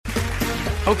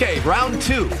Okay, round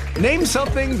 2. Name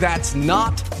something that's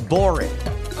not boring.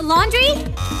 A laundry?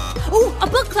 Ooh, a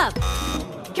book club.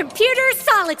 Computer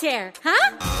solitaire,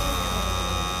 huh?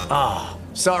 Ah,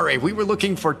 sorry, we were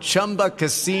looking for Chumba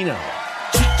Casino.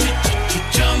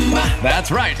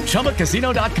 That's right,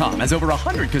 ChumbaCasino.com has over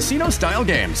 100 casino-style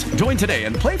games. Join today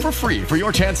and play for free for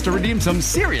your chance to redeem some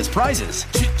serious prizes.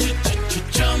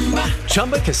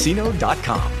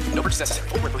 ChumbaCasino.com. No purchase necessary.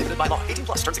 Void where prohibited by law. 18+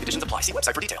 terms and conditions apply. See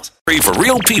website for details. Free for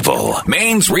real people.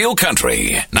 Maine's Real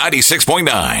Country.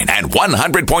 96.9 and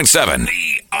 100.7.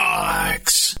 The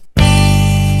Ox.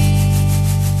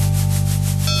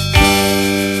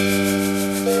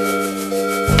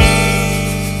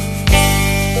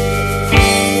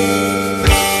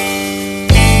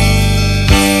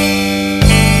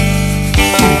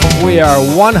 We are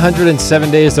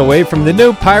 107 days away from the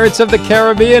new Pirates of the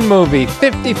Caribbean movie,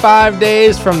 55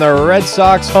 days from the Red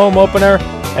Sox home opener,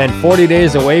 and 40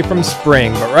 days away from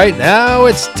spring. But right now,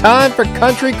 it's time for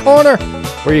Country Corner,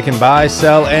 where you can buy,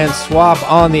 sell, and swap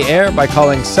on the air by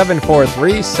calling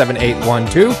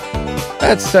 743-7812.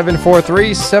 That's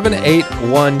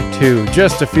 743-7812.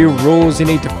 Just a few rules you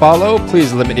need to follow.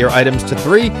 Please limit your items to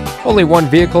 3. Only 1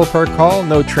 vehicle per call.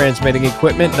 No transmitting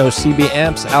equipment. No CB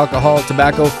amps, alcohol,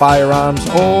 tobacco, firearms,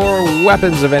 or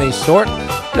weapons of any sort.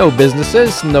 No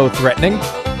businesses. No threatening.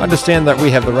 Understand that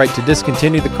we have the right to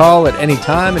discontinue the call at any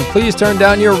time, and please turn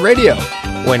down your radio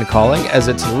when calling, as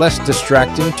it's less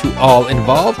distracting to all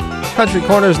involved. Country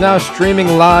Corner is now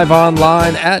streaming live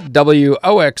online at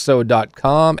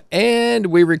WOXO.com, and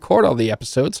we record all the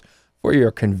episodes for your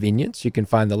convenience. You can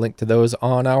find the link to those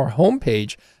on our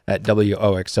homepage at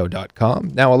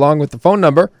WOXO.com. Now, along with the phone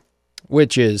number,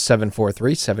 which is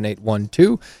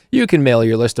 743-7812, you can mail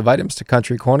your list of items to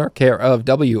Country Corner, care of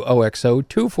WOXO,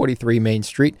 243 Main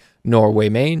Street, Norway,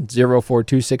 Maine,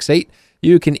 04268.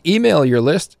 You can email your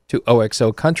list to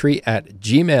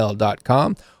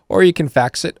oxocountry@gmail.com, or you can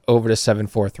fax it over to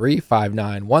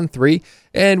 743-5913,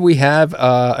 and we have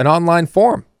an online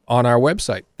form on our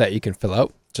website that you can fill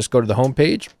out. Just go to the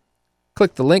homepage,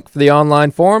 click the link for the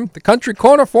online form, the Country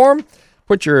Corner form,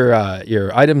 put your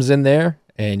items in there,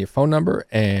 and your phone number,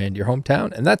 and your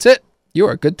hometown, and that's it. You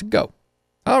are good to go.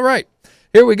 All right,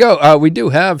 here we go. We do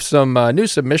have some new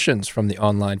submissions from the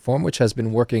online form, which has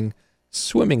been working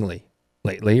swimmingly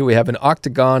lately. We have an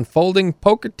Octagon folding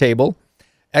poker table,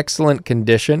 excellent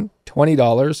condition,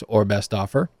 $20 or best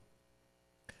offer.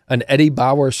 An Eddie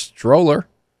Bauer stroller,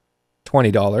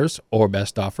 $20 or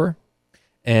best offer.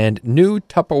 And new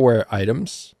Tupperware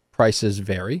items, prices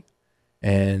vary.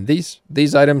 And these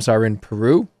items are in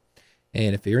Peru.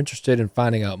 And if you're interested in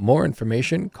finding out more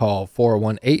information, call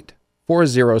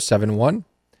 418-4071.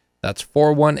 That's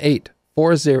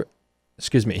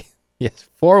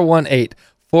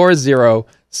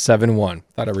 418-4071.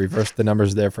 Thought I reversed the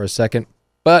numbers there for a second,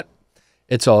 but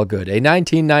it's all good. A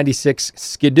 1996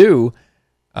 Skidoo,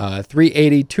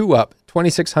 382 up,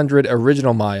 2,600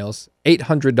 original miles,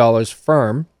 $800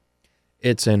 firm.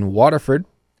 It's in Waterford,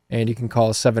 and you can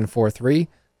call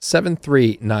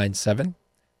 743-7397.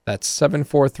 That's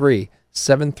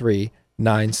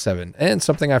 743-7397. And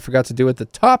something I forgot to do at the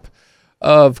top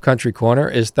of Country Corner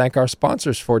is thank our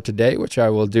sponsors for today, which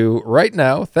I will do right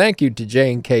now. Thank you to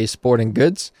J&K Sporting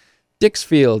Goods,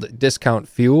 Dixfield Discount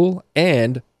Fuel,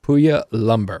 and Puya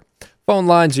Lumber. Phone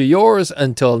lines are yours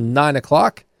until 9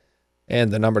 o'clock, and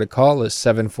the number to call is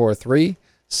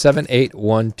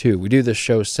 743-7812. We do this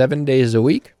show 7 days a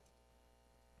week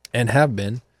and have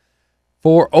been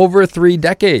for over 3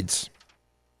 decades.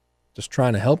 Just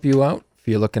trying to help you out if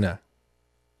you're looking to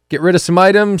get rid of some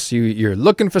items, you're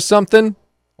looking for something,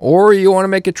 or you want to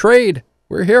make a trade.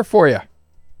 We're here for you.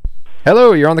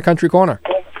 Hello, you're on the Country Corner.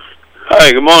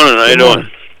 Hi, good morning. How you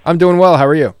doing? I'm doing well. How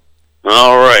are you?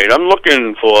 All right. I'm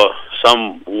looking for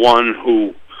someone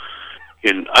who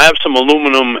can... I have some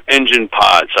aluminum engine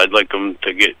parts. I'd like them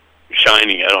to get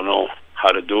shiny. I don't know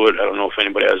how to do it. I don't know if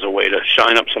anybody has a way to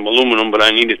shine up some aluminum, but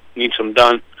I need some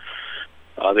done.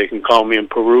 They can call me in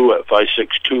Peru at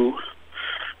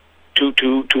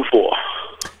 562-2224.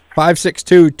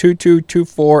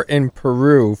 562-2224 in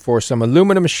Peru for some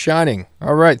aluminum shining.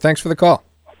 All right, thanks for the call.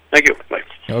 Thank you. Bye.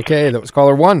 Okay, that was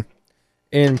caller 1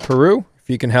 in Peru. If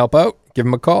you can help out, give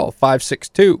him a call,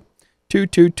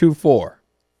 562-2224.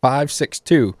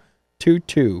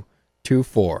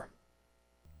 562-2224.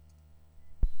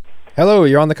 Hello,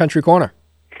 you're on the Country Corner.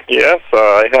 Yes,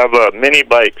 I have a mini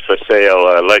bike for sale.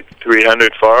 I like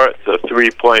 $300 for it. It's a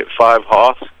 3.5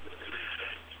 horse,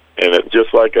 and it's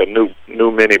just like a new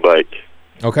mini bike.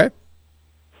 Okay.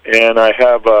 And I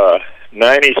have a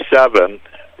 97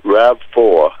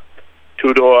 RAV4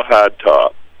 two-door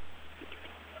hardtop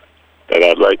that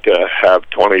I'd like to have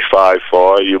 25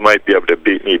 for. You might be able to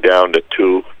beat me down to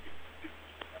 2.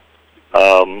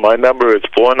 My number is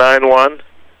 491-0600.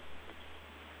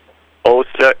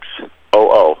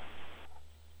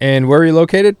 And where are you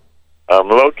located? I'm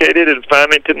located in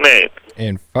Farmington, Maine.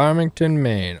 In Farmington,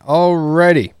 Maine.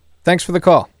 Alrighty. Thanks for the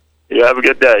call. You have a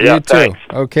good day. You too. Thanks.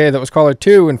 Okay, that was caller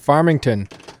 2 in Farmington.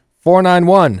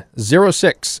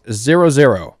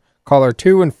 491-0600. Caller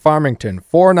 2 in Farmington.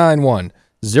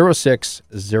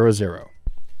 491-0600.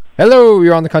 Hello,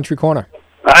 you're on the Country Corner.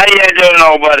 How you doing,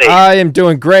 nobody? I am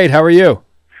doing great. How are you?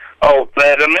 Oh,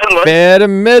 better Midland. Better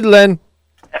Midland.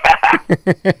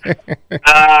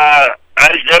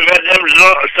 I still got them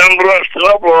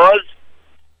snowboards.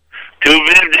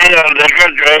 $250 on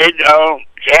liquor trade. Oh,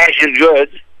 cash is good.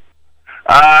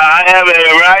 I have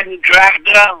a riding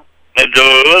tractor. It's a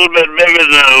little bit bigger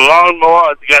than a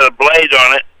lawnmower. It's got a blade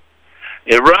on it.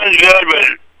 It runs good, but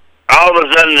all of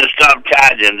a sudden it stopped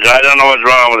charging, so I don't know what's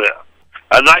wrong with it.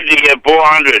 I'd like to get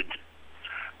 400.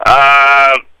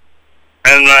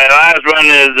 And my last one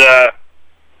is,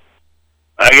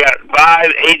 I got 5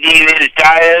 18-inch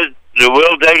tires. The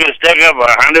wheel take a sticker for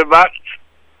 $100.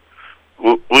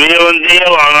 Wheel and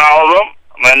deal on all of them.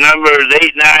 My number is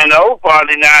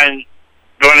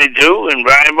 890-4922 in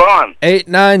Bryant Pond.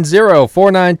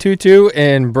 890-4922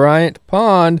 in Bryant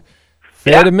Pond.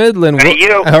 Fair to Midland. Thank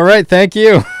you. All right, thank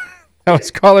you. That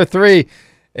was caller 3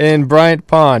 in Bryant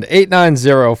Pond.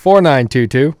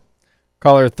 890-4922.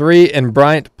 Caller 3 in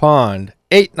Bryant Pond.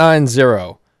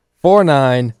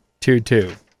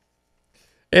 890-4922.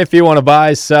 If you want to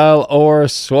buy, sell, or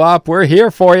swap, we're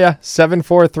here for you.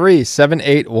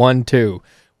 743-7812.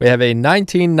 We have a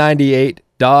 1998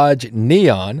 Dodge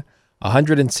Neon,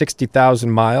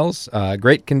 160,000 miles,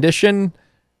 great condition,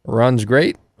 runs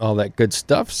great, all that good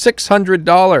stuff.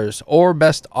 $600 or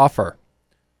best offer.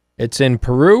 It's in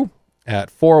Peru at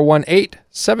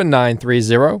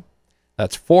 418-7930.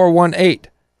 That's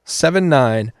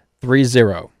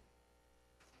 418-7930.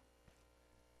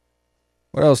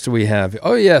 What else do we have?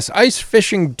 Oh, yes, Ice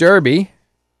Fishing Derby,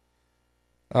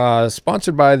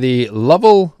 sponsored by the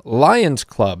Lovell Lions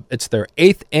Club. It's their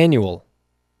 8th annual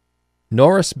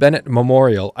Norris Bennett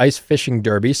Memorial Ice Fishing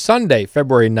Derby, Sunday,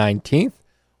 February 19th,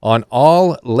 on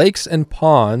all lakes and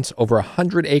ponds over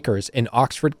 100 acres in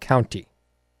Oxford County.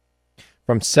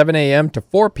 From 7 a.m. to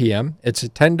 4 p.m., it's a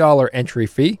 $10 entry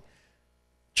fee.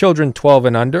 Children 12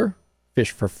 and under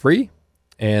fish for free.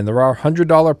 And there are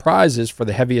 $100 prizes for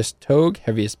the heaviest togue,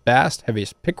 heaviest bass,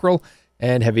 heaviest pickerel,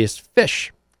 and heaviest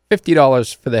fish.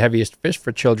 $50 for the heaviest fish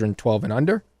for children 12 and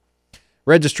under.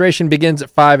 Registration begins at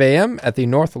 5 a.m. at the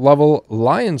North Lovell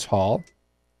Lions Hall.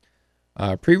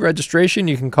 Pre-registration,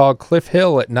 you can call Cliff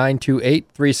Hill at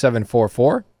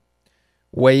 928-3744.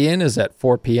 Weigh-in is at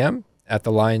 4 p.m. at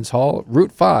the Lions Hall,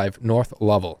 Route 5, North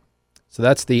Lovell. So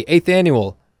that's the 8th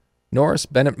annual Norris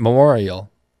Bennett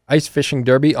Memorial Ice Fishing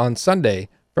Derby on Sunday,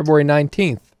 February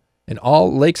 19th, in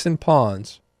all lakes and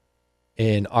ponds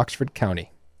in Oxford County.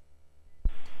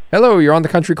 Hello, you're on the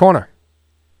Country Corner.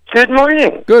 Good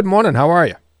morning. Good morning. How are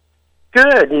you?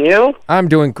 Good. And you? I'm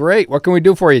doing great. What can we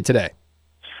do for you today?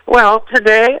 Well,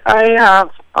 today I have,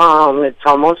 it's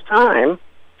almost time.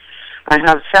 I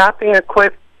have sapping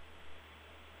equipped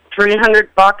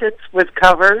 300 buckets with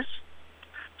covers,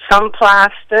 some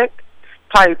plastic,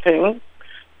 piping,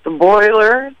 the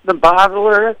boiler, the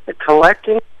bottler, the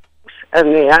collecting,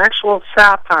 and the actual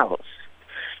sap house.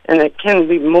 And it can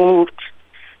be moved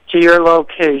to your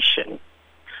location.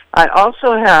 I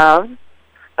also have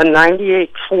a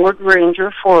 98 Ford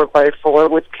Ranger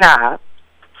 4x4 with cap.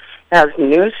 Has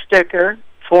new sticker,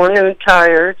 4 new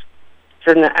tires. It's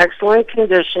in excellent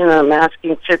condition, and I'm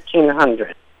asking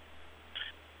 $1,500.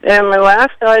 And my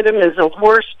last item is a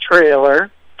horse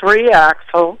trailer,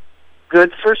 3-axle,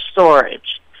 good for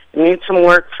storage. It needs some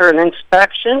work for an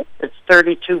inspection. It's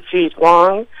 32 feet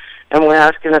long, and we're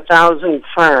asking $1,000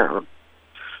 firm.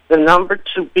 The number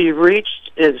to be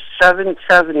reached is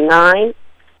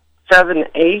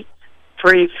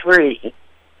 779-7833,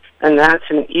 and that's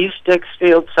in East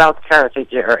Dixfield, South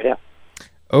Carthage area.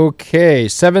 Okay,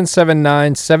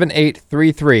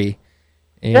 779-7833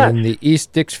 in the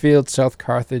East Dixfield, South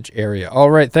Carthage area.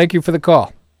 All right, thank you for the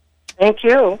call. Thank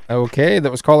you. Okay,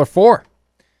 that was caller 4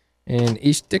 in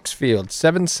East Dixfield,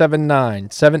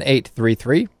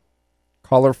 779-7833.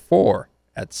 Caller 4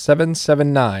 at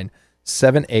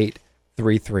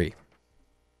 779-7833.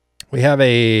 We have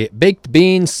a baked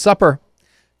bean supper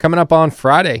coming up on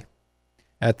Friday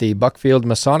at the Buckfield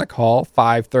Masonic Hall,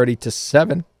 5:30 to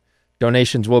 7.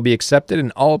 Donations will be accepted,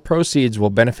 and all proceeds will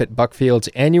benefit Buckfield's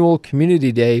annual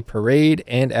Community Day parade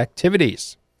and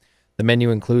activities. The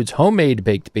menu includes homemade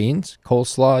baked beans,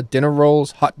 coleslaw, dinner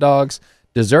rolls, hot dogs,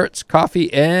 desserts,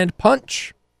 coffee, and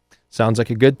punch. Sounds like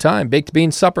a good time. Baked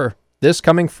bean supper this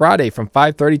coming Friday from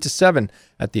 5:30 to 7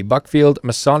 at the Buckfield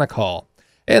Masonic Hall.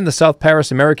 And the South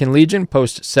Paris American Legion,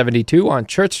 Post 72 on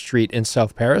Church Street in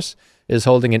South Paris, is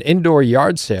holding an indoor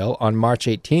yard sale on March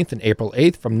 18th and April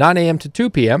 8th from 9 a.m. to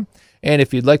 2 p.m. And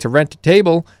if you'd like to rent a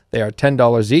table, they are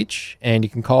 $10 each, and you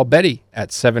can call Betty at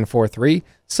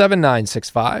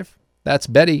 743-7965. That's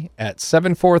Betty at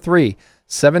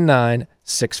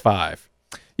 743-7965.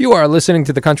 You are listening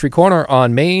to The Country Corner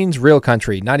on Maine's Real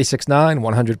Country, 96.9,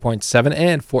 100.7,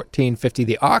 and 1450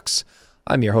 The Ox.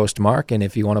 I'm your host, Mark, and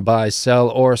if you want to buy, sell,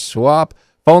 or swap,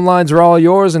 phone lines are all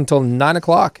yours until 9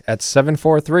 o'clock at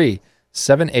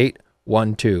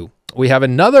 743-7812. We have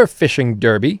another fishing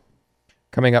derby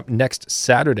coming up next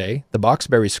Saturday. The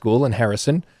Boxbury School in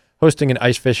Harrison hosting an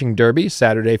ice fishing derby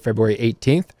Saturday, February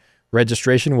 18th.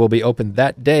 Registration will be open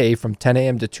that day from 10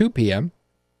 a.m. to 2 p.m.,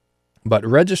 but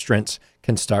registrants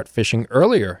can start fishing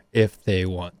earlier if they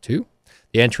want to.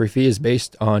 The entry fee is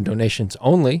based on donations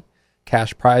only.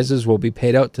 Cash prizes will be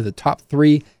paid out to the top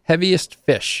 3 heaviest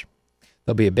fish.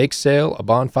 There'll be a bake sale, a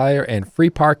bonfire, and free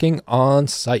parking on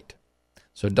site.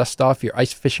 So dust off your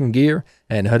ice fishing gear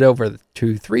and head over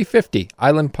to 350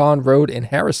 Island Pond Road in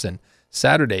Harrison,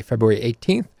 Saturday, February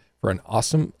 18th for an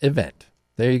awesome event.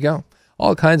 There you go.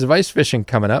 All kinds of ice fishing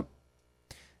coming up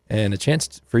and a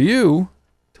chance for you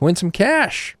to win some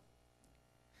cash.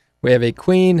 We have a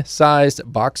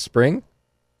queen-sized box spring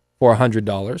for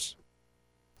 $100.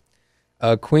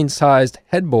 A queen-sized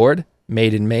headboard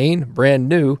made in Maine, brand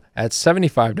new, at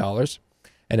 $75.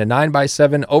 And a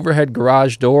 9x7 overhead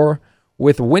garage door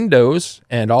with windows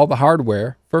and all the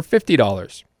hardware for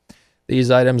 $50. These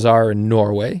items are in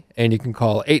Norway, and you can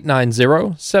call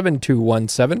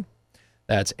 890-7217.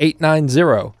 That's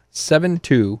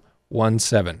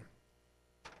 890-7217.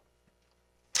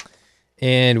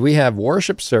 And we have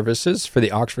worship services for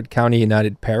the Oxford County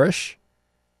United Parish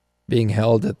being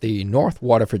held at the North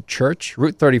Waterford Church,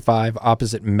 Route 35,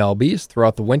 opposite Melby's,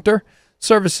 throughout the winter.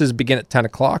 Services begin at 10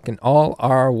 o'clock, and all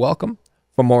are welcome.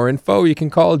 For more info, you can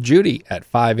call Judy at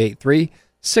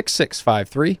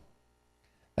 583-6653.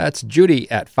 That's Judy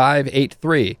at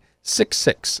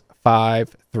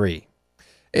 583-6653.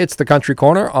 It's The Country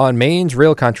Corner on Maine's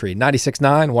Real Country,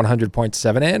 96.9,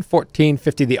 100.7, and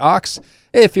 1450 The Ox.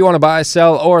 If you want to buy,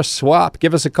 sell, or swap,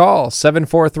 give us a call,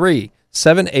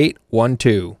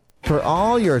 743-7812. For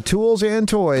all your tools and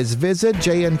toys, visit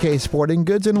J&K Sporting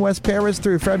Goods in West Paris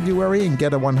through February and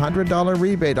get a $100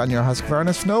 rebate on your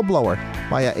Husqvarna snowblower.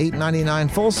 Buy a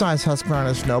 $899 full-size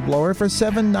Husqvarna snowblower for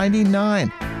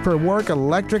 $799. For work,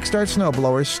 electric start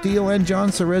snowblowers, Stihl and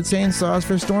John Surratt chainsaws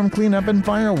for storm cleanup and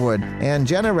firewood, and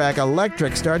Generac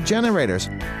electric start generators.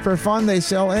 For fun, they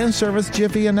sell and service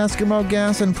Jiffy and Eskimo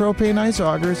gas and propane ice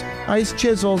augers, ice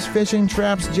chisels, fishing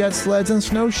traps, jet sleds, and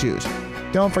snowshoes.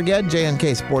 Don't forget,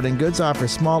 J&K Sporting Goods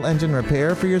offers small engine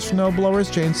repair for your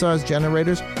snowblowers, chainsaws,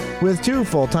 generators, with 2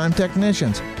 full-time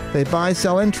technicians. They buy,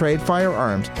 sell, and trade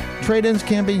firearms. Trade-ins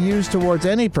can be used towards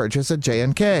any purchase at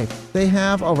J&K. They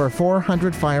have over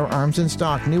 400 firearms in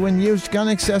stock, new and used gun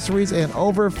accessories, and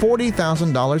over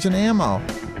 $40,000 in ammo.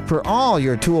 For all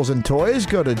your tools and toys,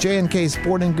 go to J&K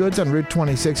Sporting Goods on Route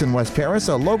 26 in West Paris,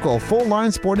 a local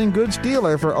full-line sporting goods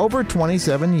dealer for over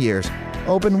 27 years.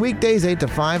 Open weekdays 8 to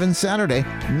 5 and Saturday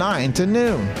 9 to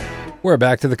noon. We're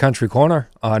back to The Country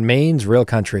Corner on Maine's Real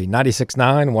Country,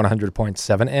 96.9,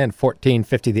 100.7, and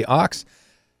 1450 The Ox.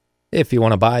 If you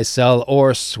want to buy, sell,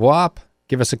 or swap,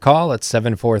 give us a call at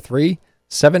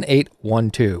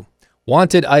 743-7812.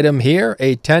 Wanted item here,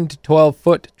 a 10 to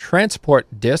 12-foot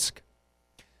transport disc.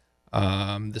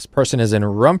 This person is in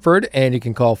Rumford, and you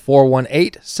can call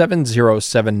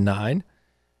 418-7079.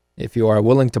 If you are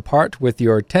willing to part with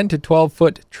your 10 to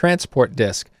 12-foot transport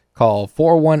disc, call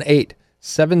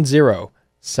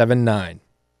 418-7079.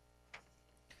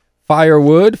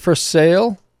 Firewood for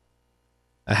sale.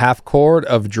 A half cord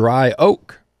of dry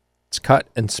oak. It's cut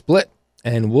and split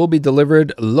and will be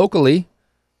delivered locally.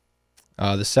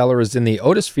 The seller is in the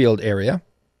Otisfield area.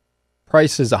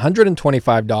 Price is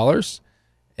 $125,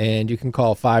 and you can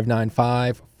call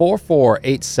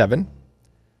 595-4487.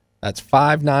 That's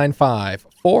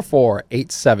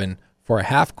 595-4487 for a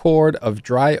half cord of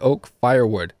dry oak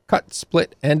firewood, cut,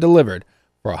 split, and delivered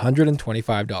for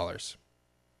 $125.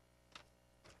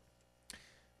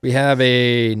 We have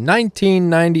a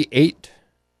 1998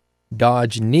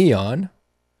 Dodge Neon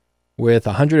with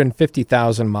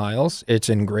 150,000 miles. It's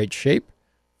in great shape.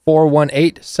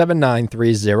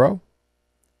 418-7930.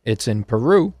 It's in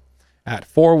Peru at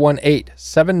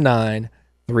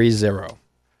 418-7930.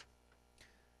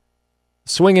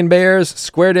 Swingin' Bears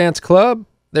Square Dance Club,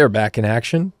 they're back in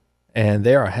action, and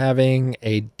they are having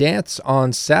a dance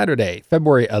on Saturday,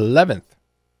 February 11th,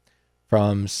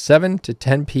 from 7 to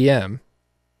 10 p.m.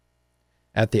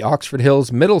 at the Oxford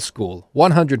Hills Middle School,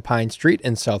 100 Pine Street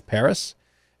in South Paris,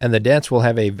 and the dance will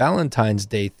have a Valentine's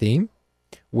Day theme,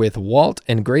 with Walt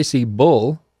and Gracie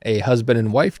Bull, a husband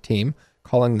and wife team,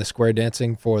 calling the square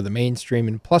dancing for the mainstream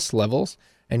and plus levels,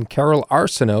 and Carol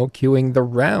Arsenault cueing the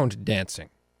round dancing.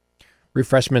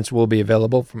 Refreshments will be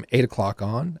available from 8 o'clock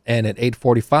on, and at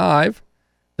 8:45,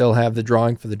 they'll have the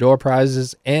drawing for the door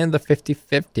prizes and the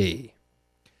 50-50.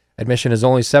 Admission is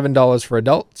only $7 for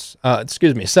adults,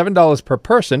 $7 per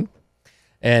person,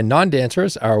 and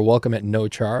non-dancers are welcome at no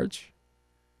charge.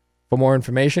 For more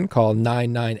information, call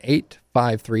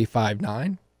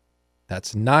 998-5359.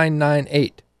 That's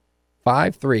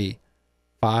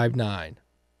 998-5359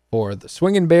 for the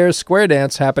Swingin' Bears Square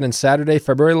Dance happening Saturday,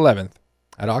 February 11th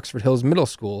at Oxford Hills Middle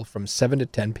School from 7 to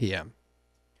 10 p.m.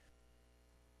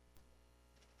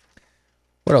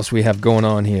 What else we have going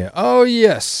on here? Oh,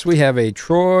 yes, we have a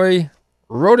Troy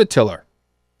rototiller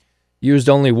used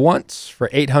only once for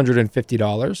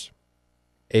 $850.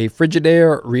 A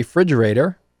Frigidaire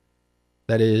refrigerator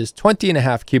that is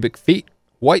 20.5 cubic feet,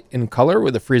 white in color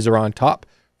with a freezer on top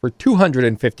for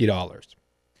 $250.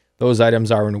 Those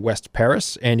items are in West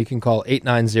Paris, and you can call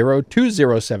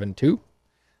 890-2072.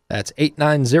 That's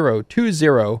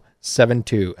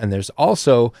 890-2072. And there's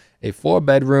also a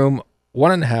 4-bedroom,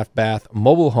 1.5 bath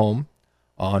mobile home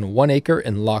on 1 acre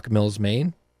in Lock Mills,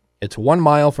 Maine. It's 1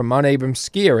 mile from Mount Abrams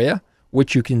ski area,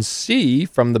 which you can see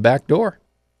from the back door.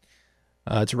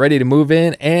 It's ready to move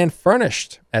in and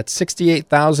furnished at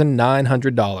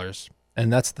 $68,900.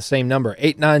 And that's the same number,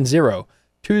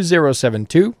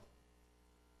 890-2072.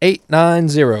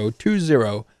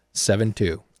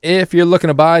 890-2072. If you're looking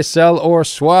to buy, sell, or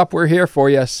swap, we're here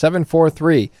for you,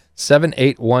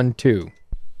 743-7812.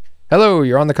 Hello,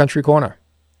 you're on the Country Corner.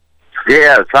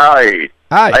 Yes, hi.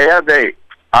 Hi. I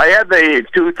had the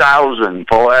 2000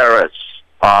 Polaris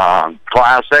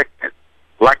Classic,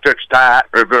 electric start,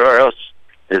 reverse.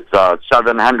 It's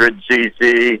 700cc.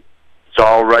 It's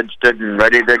all registered and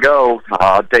ready to go.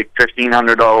 I'll take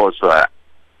 $1,500 for that.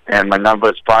 And my number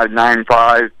is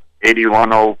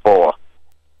 595-8104.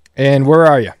 And where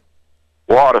are you?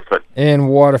 Waterford. In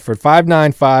Waterford,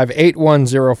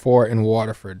 595-8104 in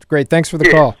Waterford. Great, thanks for the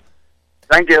call.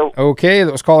 Thank you. Okay,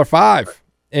 that was caller 5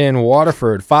 in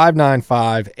Waterford,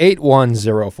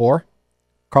 595-8104.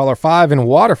 Caller 5 in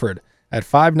Waterford at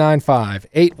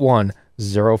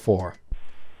 595-8104.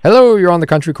 Hello, you're on the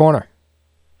Country Corner.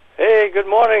 Hey, good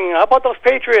morning. How about those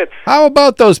Patriots? How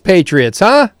about those Patriots,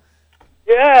 huh?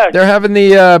 Yeah. They're having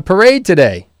the parade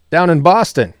today down in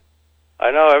Boston.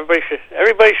 I know,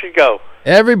 everybody should go.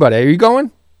 Everybody. Are you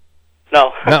going?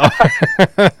 No. No.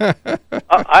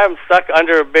 I'm stuck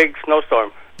under a big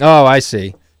snowstorm. Oh, I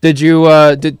see. Did you,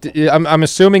 I'm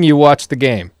assuming you watched the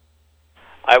game.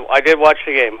 I did watch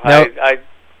the game. Now, I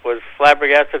was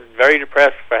flabbergasted, very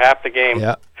depressed for half the game.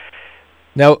 Yeah.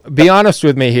 Now, be honest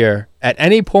with me here. At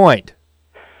any point,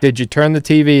 did you turn the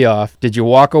TV off? Did you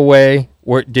walk away?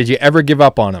 Or did you ever give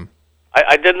up on them?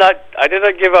 I did not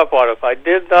give up on it. I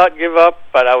did not give up,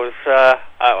 but I was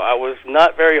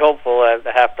not very hopeful at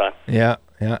the halftime. Yeah,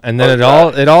 yeah. And then it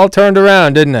all turned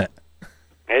around, didn't it?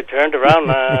 It turned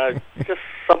around. Just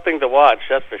something to watch,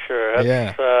 that's for sure.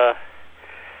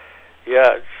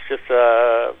 It's just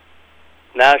a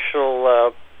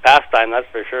national pastime, that's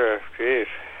for sure. Jeez.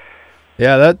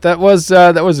 Yeah, that was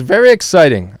very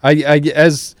exciting. I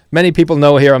as many people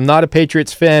know here, I'm not a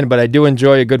Patriots fan, but I do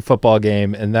enjoy a good football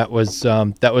game, and that was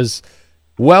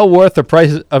well worth the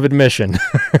price of admission.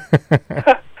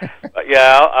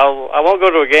 Yeah, I won't go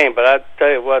to a game, but I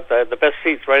tell you what, the best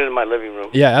seats right in my living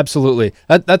room. Yeah, absolutely.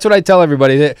 That's what I tell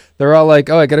everybody. They're all like,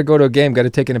 "Oh, I got to go to a game, got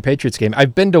to take in a Patriots game."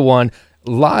 I've been to one.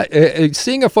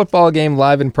 Seeing a football game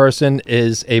live in person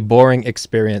is a boring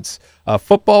experience.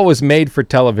 Football was made for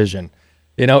television.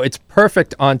 You know, it's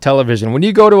perfect on television. When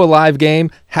you go to a live game,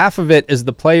 half of it is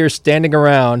the players standing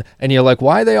around, and you're like,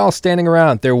 why are they all standing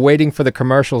around? They're waiting for the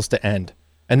commercials to end.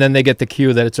 And then they get the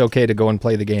cue that it's okay to go and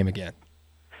play the game again.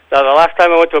 Now, the last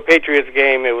time I went to a Patriots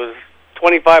game, it was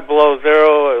 25 below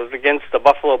zero. It was against the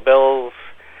Buffalo Bills.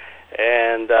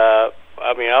 And, I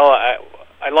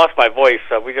lost my voice.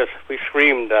 We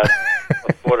screamed a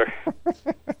quarter.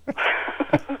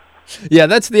 Yeah,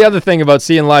 that's the other thing about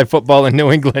seeing live football in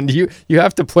New England. You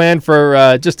have to plan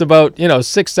for just about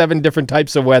 6-7 different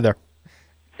types of weather.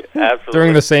 Absolutely.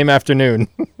 During the same afternoon.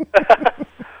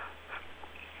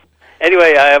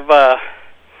 Anyway, I have a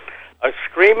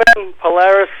Screamin'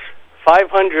 Polaris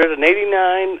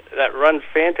 589 that runs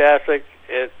fantastic.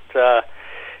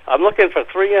 I'm looking for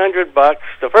 $300.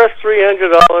 The first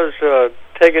 $300,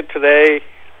 take it today.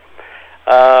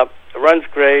 It runs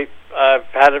great. I've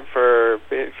had it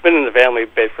it's been in the family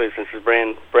basically since it's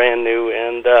brand new.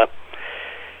 And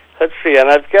let's see, and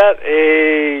I've got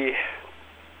a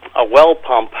well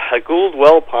pump, a Gould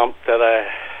well pump that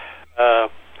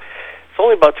it's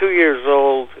only about 2 years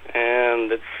old,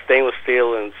 and it's stainless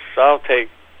steel, and so I'll take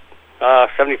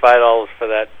 $75 for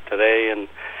that today. And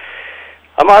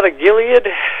I'm out of Gilead,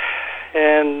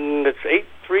 and it's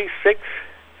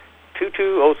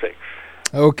 836-2206.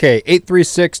 Okay,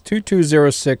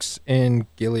 836-2206 in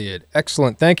Gilead.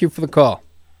 Excellent. Thank you for the call.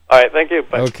 All right, thank you.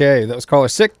 Bye. Okay, that was caller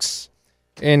 6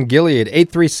 in Gilead,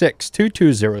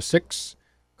 836-2206.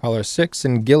 Caller 6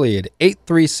 in Gilead,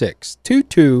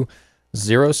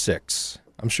 836-2206.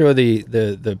 I'm sure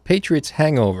the Patriots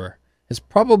hangover is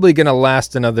probably going to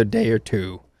last another day or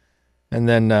two. And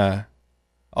then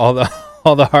all the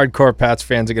hardcore Pats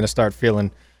fans are going to start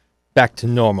feeling back to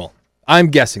normal.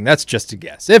 I'm guessing. That's just a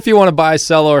guess. If you want to buy,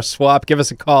 sell, or swap, give us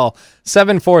a call,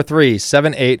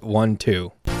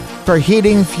 743-7812. For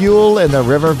heating fuel in the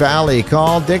River Valley,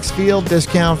 call Dixfield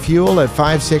Discount Fuel at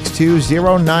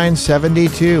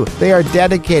 562-0972. They are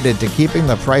dedicated to keeping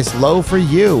the price low for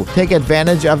you. Take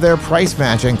advantage of their price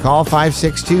match and call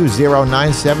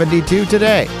 562-0972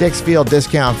 today. Dixfield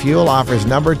Discount Fuel offers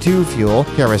number 2 fuel,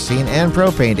 kerosene, and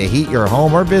propane to heat your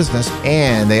home or business,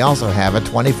 and they also have a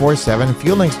 24/7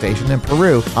 fueling station in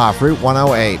Peru off Route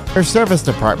 108. Their service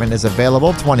department is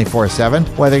available 24/7,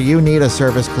 whether you need a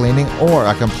service cleaning or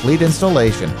a complete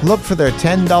installation. Look for their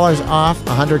 $10 off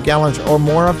 100 gallons or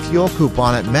more of fuel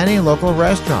coupon at many local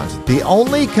restaurants. The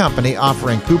only company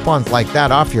offering coupons like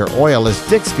that off your oil is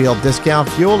Dixfield Discount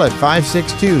Fuel at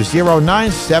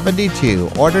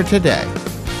 562-0972. Order today.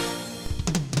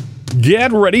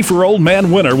 Get ready for Old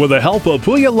Man Winter with the help of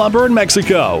Puya Lumber in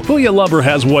Mexico. Puya Lumber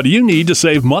has what you need to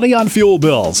save money on fuel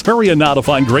bills. Hurry in now to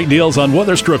find great deals on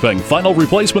weather stripping, final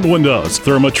replacement windows,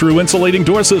 Therma-Tru insulating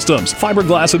door systems,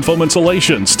 fiberglass and foam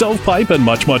insulation, stovepipe, and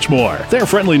much, much more. Their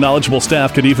friendly, knowledgeable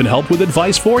staff can even help with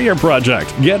advice for your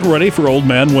project. Get ready for Old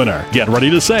Man Winter. Get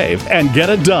ready to save and get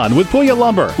it done with Puya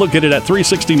Lumber. Located at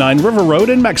 369 River Road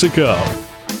in Mexico.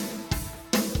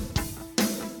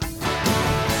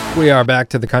 We are back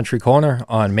to the Country Corner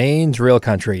on Maine's Real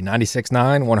Country,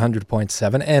 96.9,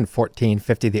 100.7, and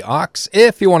 1450 The Ox.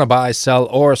 If you want to buy, sell,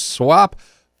 or swap,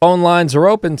 phone lines are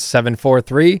open,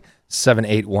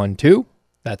 743-7812.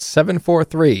 That's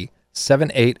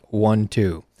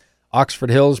 743-7812.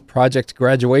 Oxford Hills Project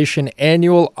Graduation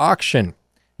Annual Auction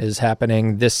is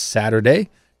happening this Saturday.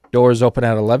 Doors open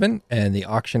at 11, and the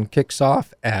auction kicks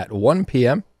off at 1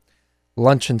 p.m.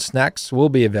 Lunch and snacks will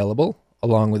be available,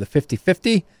 along with a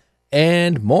 50-50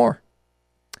 and more.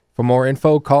 For more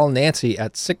info, call Nancy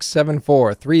at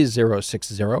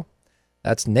 674-3060.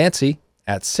 That's Nancy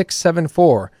at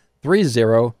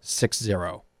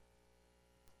 674-3060.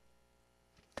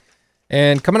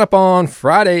 And coming up on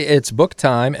Friday, it's book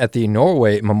time at the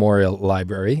Norway Memorial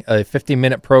Library, a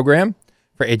 50-minute program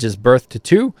for ages birth to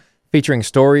 2, featuring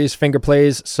stories, finger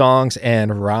plays, songs,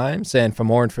 and rhymes. And for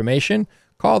more information,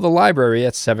 call the library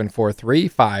at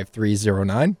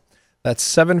 743-5309. That's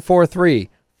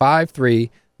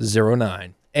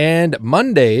 743-5309. And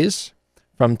Mondays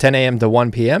from 10 a.m. to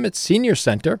 1 p.m., it's Senior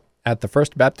Center at the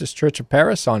First Baptist Church of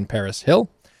Paris on Paris Hill.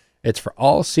 It's for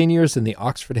all seniors in the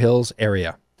Oxford Hills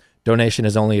area. Donation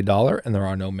is only $1, and there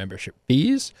are no membership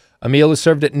fees. A meal is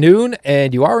served at noon,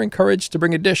 and you are encouraged to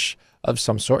bring a dish of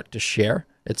some sort to share.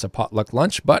 It's a potluck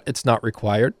lunch, but it's not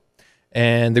required.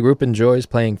 And the group enjoys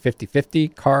playing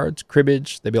 50-50, cards,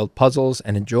 cribbage, they build puzzles,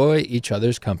 and enjoy each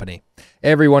other's company.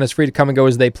 Everyone is free to come and go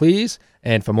as they please,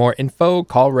 and for more info,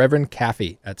 call Reverend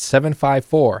Caffey at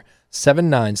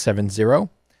 754-7970.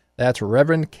 That's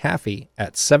Reverend Caffey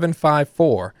at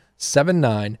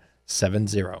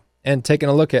 754-7970. And taking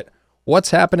a look at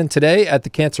what's happening today at the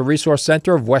Cancer Resource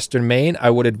Center of Western Maine, I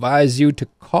would advise you to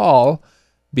call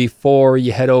before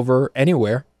you head over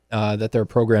anywhere that their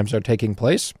programs are taking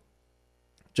place.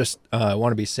 Just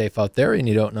want to be safe out there, and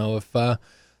you don't know if the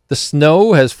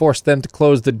snow has forced them to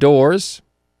close the doors.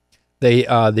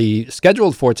 The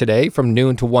scheduled for today from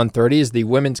noon to 1:30 is the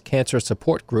Women's Cancer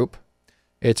Support Group.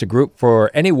 It's a group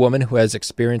for any woman who has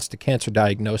experienced a cancer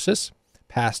diagnosis,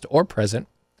 past or present.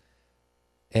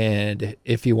 And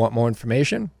if you want more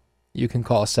information, you can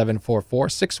call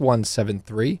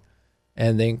 744-6173,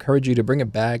 and they encourage you to bring a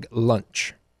bag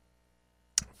lunch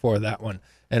for that one.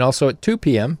 And also at 2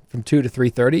 p.m., from 2 to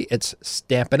 3:30, it's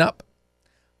Stampin' Up.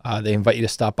 They invite you to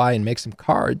stop by and make some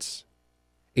cards.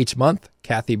 Each month,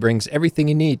 Kathy brings everything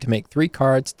you need to make 3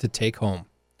 cards to take home.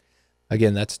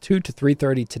 Again, that's 2 to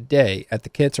 3:30 today at the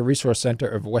Cancer Resource Center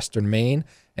of Western Maine,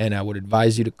 and I would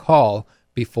advise you to call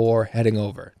before heading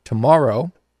over.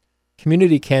 Tomorrow,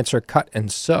 Community Cancer Cut and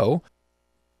Sew,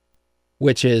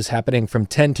 which is happening from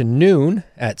 10 to noon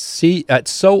at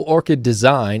Sew Orchid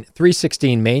Design,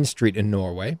 316 Main Street in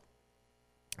Norway.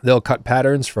 They'll cut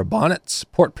patterns for bonnets,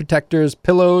 port protectors,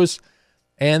 pillows,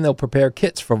 and they'll prepare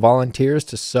kits for volunteers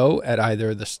to sew at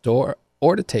either the store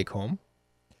or to take home.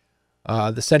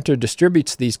 The center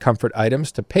distributes these comfort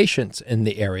items to patients in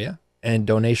the area, and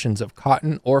donations of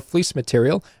cotton or fleece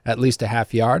material, at least a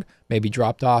half yard, may be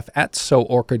dropped off at Sew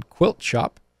Orchid Quilt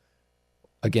Shop.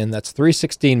 Again, that's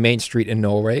 316 Main Street in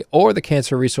Norway, or the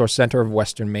Cancer Resource Center of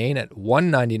Western Maine at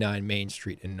 199 Main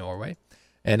Street in Norway.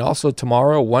 And also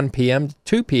tomorrow, 1 p.m. to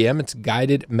 2 p.m., it's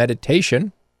guided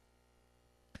meditation.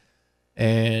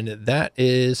 And that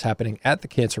is happening at the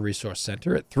Cancer Resource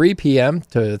Center. At 3 p.m.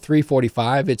 to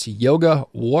 3:45, it's Yoga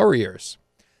Warriors.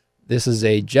 This is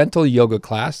a gentle yoga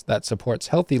class that supports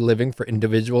healthy living for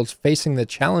individuals facing the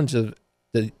challenges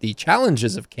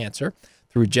of cancer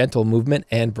through gentle movement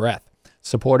and breath,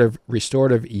 supportive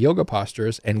restorative yoga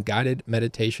postures, and guided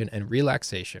meditation and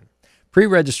relaxation.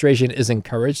 Pre-registration is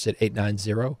encouraged at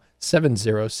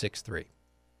 890-7063.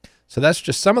 So that's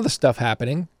just some of the stuff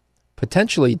happening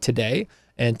potentially today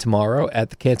and tomorrow at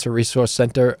the Cancer Resource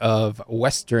Center of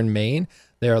Western Maine.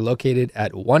 They are located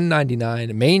at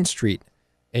 199 Main Street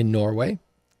in Norway,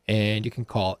 and you can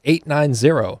call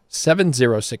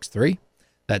 890-7063.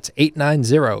 That's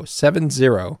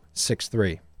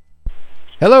 890-7063.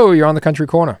 Hello, you're on the Country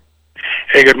Corner.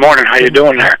 Hey, good morning. How you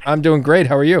doing there? I'm doing great.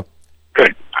 How are you?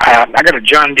 Good. I got a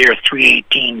John Deere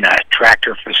 318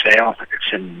 tractor for sale.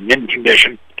 It's in mint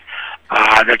condition.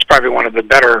 That's probably one of the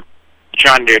better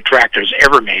John Deere tractors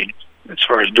ever made as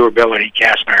far as durability,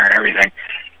 cast iron, everything.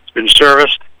 It's been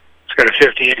serviced. It's got a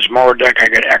 50-inch mower deck. I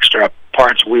got extra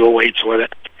parts, wheel weights with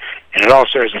it. And it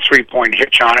also has a 3-point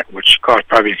hitch on it, which costs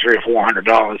probably $300 or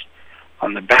 $400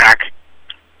 on the back.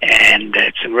 And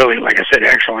it's in really, like I said,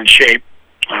 excellent shape.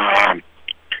 I'm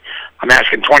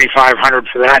asking $2,500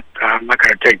 for that. I'm not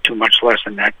going to take too much less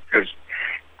than that because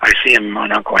I see them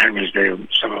on Uncle Henry's Day.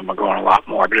 Some of them are going a lot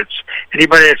more. But it's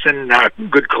anybody that's in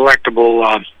good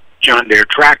collectible John Deere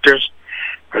tractors,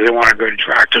 or they want a good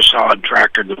tractor, solid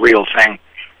tractor, the real thing,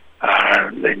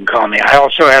 they can call me. I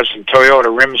also have some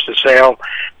Toyota rims for sale.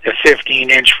 They're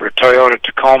 15-inch for a Toyota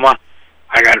Tacoma.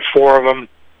 I got 4 of them.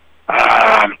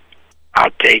 I'll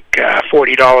take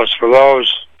 $40 for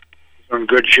those. They're in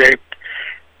good shape.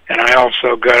 And I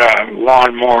also got a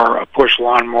lawnmower, a push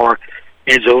lawnmower.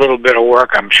 Needs a little bit of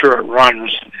work. I'm sure it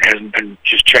runs. It hasn't been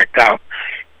just checked out.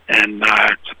 And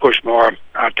it's a push mower.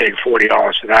 I'll take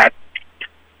 $40 for that.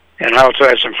 And I also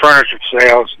have some furniture for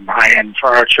sale, some high-end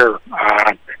furniture.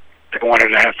 They wanted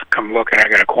to have to come look, and I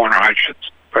got a corner hutch. It's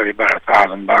probably about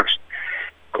 $1,000. Of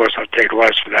course, I'll take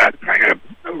less for that. And I got a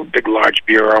big, large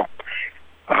bureau.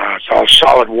 It's all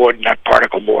solid wood, not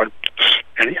particle board.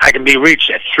 And I can be reached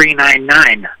at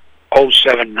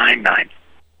 399-0799.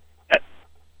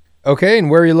 Okay, and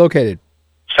where are you located?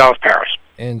 South Paris.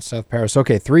 In South Paris.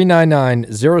 Okay,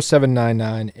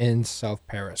 399-0799 in South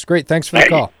Paris. Great, thanks for the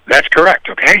call. That's correct,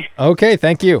 okay? Okay,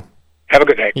 thank you. Have a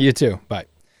good day. You too. Bye.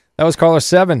 That was caller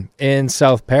 7 in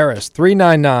South Paris,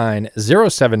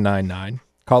 399-0799.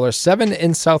 Caller 7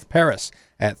 in South Paris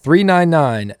at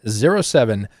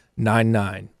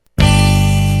 399-0799.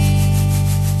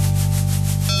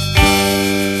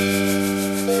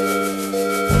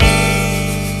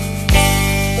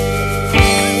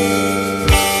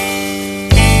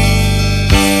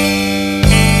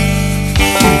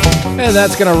 And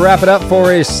that's going to wrap it up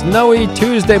for a snowy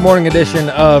Tuesday morning edition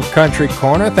of Country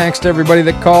Corner. Thanks to everybody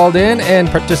that called in and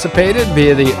participated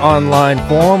via the online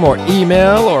form or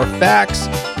email or fax,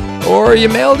 or you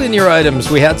mailed in your items.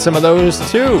 We had some of those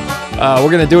too.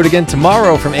 We're going to do it again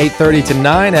tomorrow from 8:30 to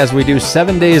 9 as we do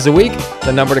 7 days a week.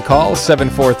 The number to call is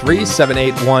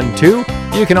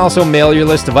 743-7812. You can also mail your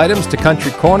list of items to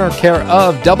Country Corner, care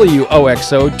of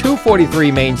WOXO,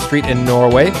 243 Main Street in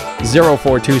Norway,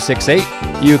 04268.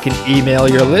 You can email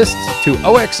your lists to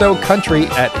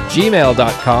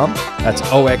oxocountry@gmail.com. That's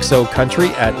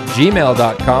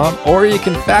oxocountry@gmail.com. Or you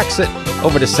can fax it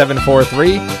over to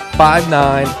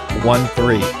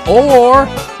 743-5913. Or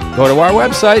go to our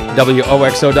website,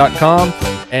 WOXO.com.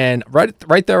 And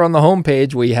right there on the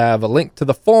homepage, we have a link to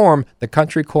the form, the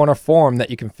Country Corner form that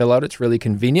you can fill out. It's really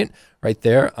convenient. Right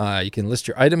there, you can list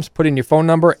your items, put in your phone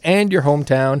number and your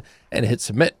hometown, and hit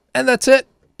submit. And that's it.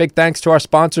 Big thanks to our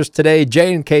sponsors today,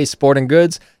 J&K Sporting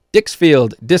Goods,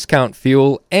 Dixfield Discount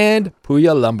Fuel, and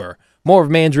Puya Lumber. More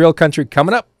of Maine's Real Country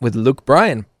coming up with Luke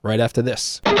Bryan right after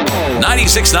this.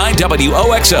 96.9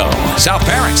 WOXO, South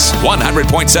Paris.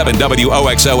 100.7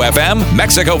 WOXO FM,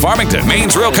 Mexico, Farmington.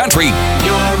 Maine's Real Country.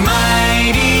 Your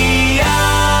mighty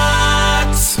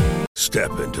yachts.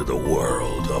 Step into the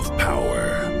world of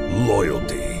power,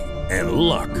 loyalty, and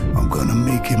luck. I'm gonna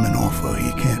make him an offer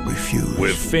he can't refuse.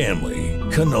 With family,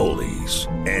 cannolis,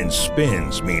 and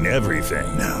spins mean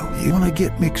everything. Now, you wanna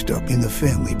get mixed up in the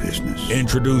family business.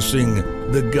 Introducing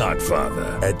The Godfather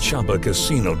at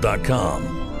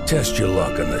ChumbaCasino.com. Test your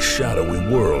luck in the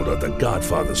shadowy world of The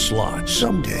Godfather slot.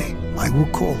 Someday, I will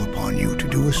call upon you to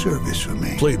do a service for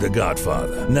me. Play The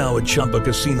Godfather, now at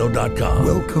ChumbaCasino.com.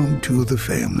 Welcome to the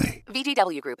family.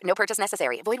 VGW Group. No purchase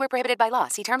necessary. Void where prohibited by law.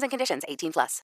 See terms and conditions. 18+.